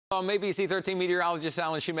I'm ABC 13 meteorologist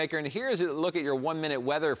Alan Shoemaker, and here's a look at your 1-minute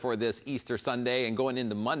weather for this Easter Sunday and going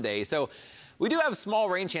into Monday. So we do have small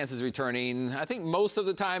rain chances returning. I think most of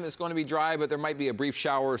the time it's going to be dry, but there might be a brief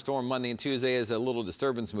shower or storm Monday and Tuesday as a little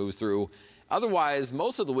disturbance moves through. Otherwise,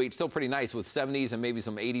 most of the week still pretty nice with 70s and maybe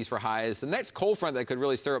some 80s for highs. The next cold front that could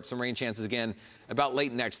really stir up some rain chances again about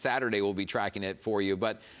late next Saturday, we'll be tracking it for you.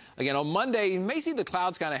 But again, on Monday, you may see the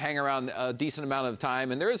clouds kind of hang around a decent amount of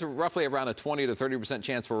time, and there is roughly around a 20 to 30%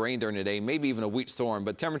 chance for rain during the day, maybe even a weak storm.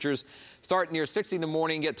 But temperatures start near 60 in the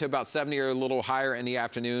morning, get to about 70 or a little higher in the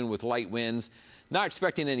afternoon with light winds. Not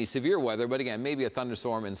expecting any severe weather, but again, maybe a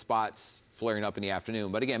thunderstorm in spots flaring up in the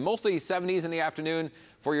afternoon. But again, mostly 70s in the afternoon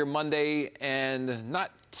for your Monday and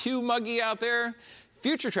not too muggy out there.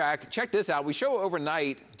 Future track, check this out. We show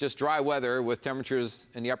overnight just dry weather with temperatures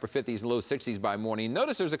in the upper 50s and low 60s by morning.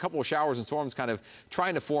 Notice there's a couple of showers and storms kind of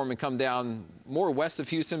trying to form and come down more west of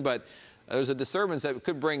Houston, but there's a disturbance that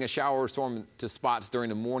could bring a shower or storm to spots during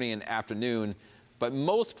the morning and afternoon. But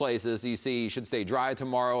most places you see should stay dry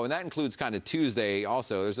tomorrow, and that includes kind of Tuesday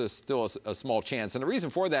also. There's still a small chance. And the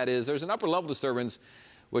reason for that is there's an upper level disturbance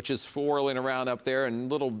which is swirling around up there,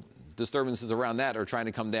 and little disturbances around that are trying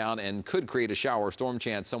to come down and could create a shower or storm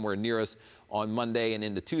chance somewhere near us on Monday and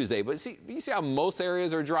into Tuesday. But you see how most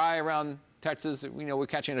areas are dry around Texas? You know, we're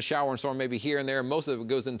catching a shower and storm maybe here and there. Most of it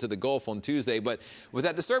goes into the Gulf on Tuesday. But with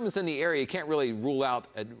that disturbance in the area, you can't really rule out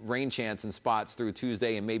a rain chance in spots through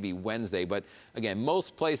Tuesday and maybe Wednesday. But again,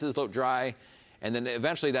 most places look dry. And then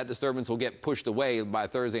eventually that disturbance will get pushed away by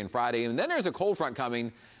Thursday and Friday. And then there's a cold front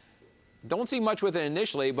coming. Don't see much with it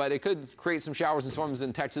initially, but it could create some showers and storms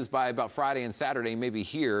in Texas by about Friday and Saturday, maybe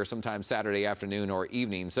here sometime Saturday afternoon or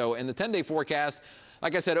evening. So in the 10-day forecast,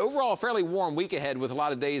 like I said, overall, a fairly warm week ahead with a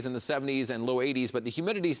lot of days in the 70s and low 80s, but the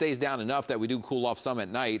humidity stays down enough that we do cool off some at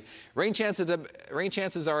night. Rain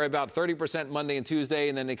chances are about 30% Monday and Tuesday,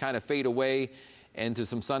 and then they kind of fade away into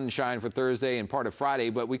some sunshine for Thursday and part of Friday.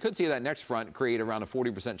 But we could see that next front create around a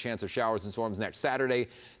 40% chance of showers and storms next Saturday.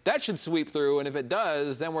 That should sweep through, and if it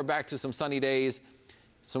does, then we're back to some sunny days,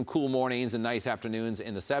 some cool mornings and nice afternoons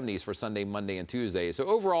in the 70s for Sunday, Monday, and Tuesday. So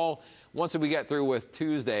overall, once we get through with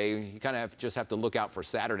Tuesday, you kind of just have to look out for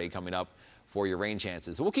Saturday coming up for your rain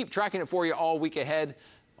chances. So we'll keep tracking it for you all week ahead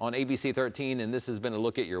on ABC 13, and this has been a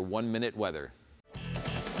look at your 1-minute weather.